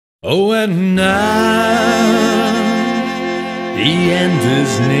Oh, and now the end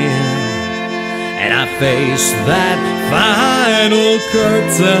is near, and I face that final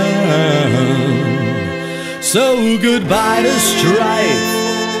curtain. So goodbye to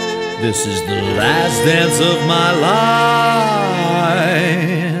strife. This is the last dance of my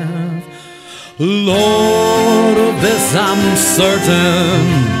life. Lord, of this I'm certain.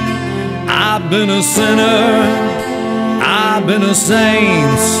 I've been a sinner, I've been a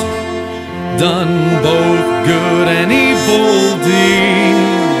saint, done both good and evil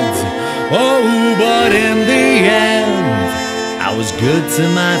deeds. Oh, but in the end, I was good to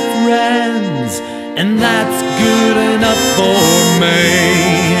my friends, and that's good enough for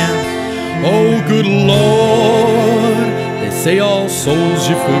me. Oh, good Lord, they say all souls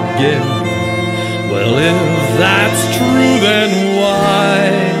you forgive. Well, if that's true, then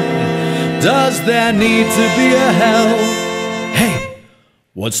why does there need to be a hell? Hey,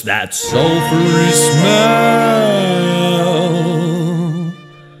 what's that sulphury smell?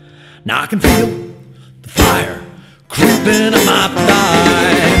 Now I can feel the fire creeping up my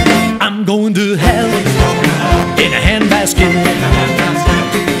thigh. I'm going to hell in a handbasket.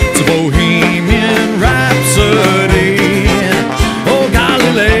 It's a bohemian rhapsody. Oh,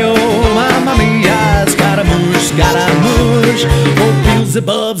 Galileo, mamma mia, it's got a mush, got a mush. Oh,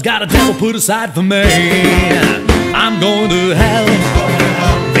 Beelzebub's got a devil put aside for me. I'm going to hell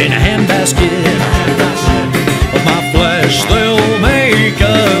in a handbasket. Of my flesh they'll make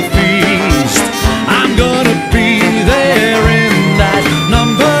a feast. I'm gonna be there in that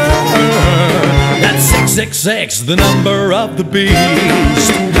number. That's 666, the number of the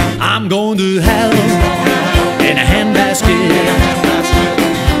beast. I'm going to hell in a handbasket.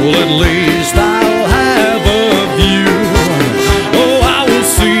 Well, at least I'll have a view. Oh, I will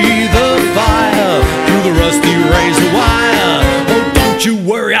see the fire through the rusty razor wire. Oh, don't you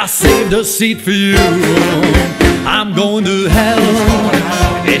worry, I saved a seat for you. I'm going to hell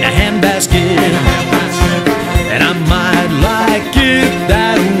in a handbasket, and I might like it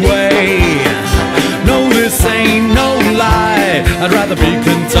that way. No, this ain't no lie. I'd rather be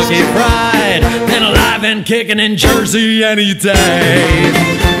Kentucky Fried than alive and kicking in Jersey any day.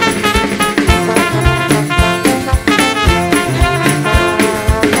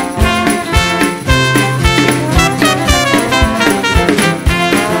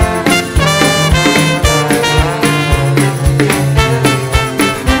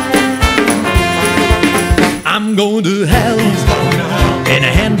 I'm going to hell in a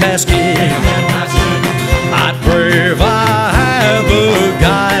handbasket. I pray if I have a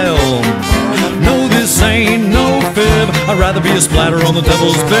guile. No, this ain't no fib. I'd rather be a splatter on the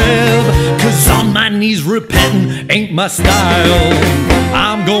devil's bib, 'cause on my knees repenting ain't my style.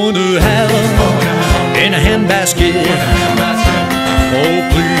 I'm going to hell in a handbasket. Oh,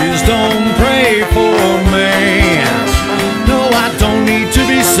 please don't pray for me. No, I don't need to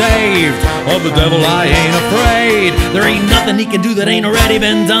be saved. Of the devil I ain't afraid. There ain't nothing he can do that ain't already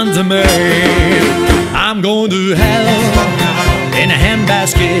been done to me. I'm going to hell in a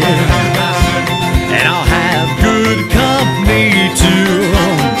handbasket, and I'll have good company too.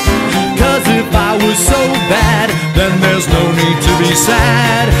 'Cause if I was so bad, then there's no need to be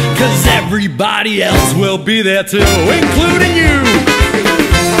sad, 'cause everybody else will be there too, including you.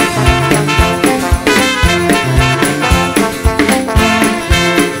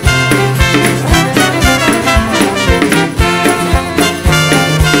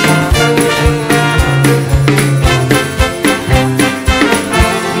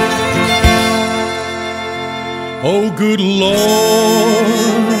 Oh, good Lord,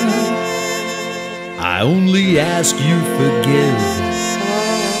 I only ask you forgive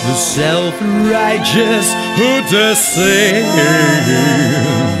the self-righteous who deceive.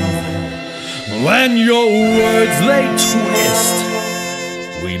 When your words they twist,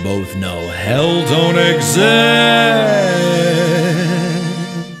 we both know hell don't exist,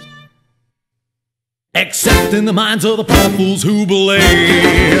 except in the minds of the poor fools who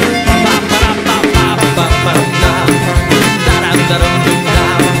believe.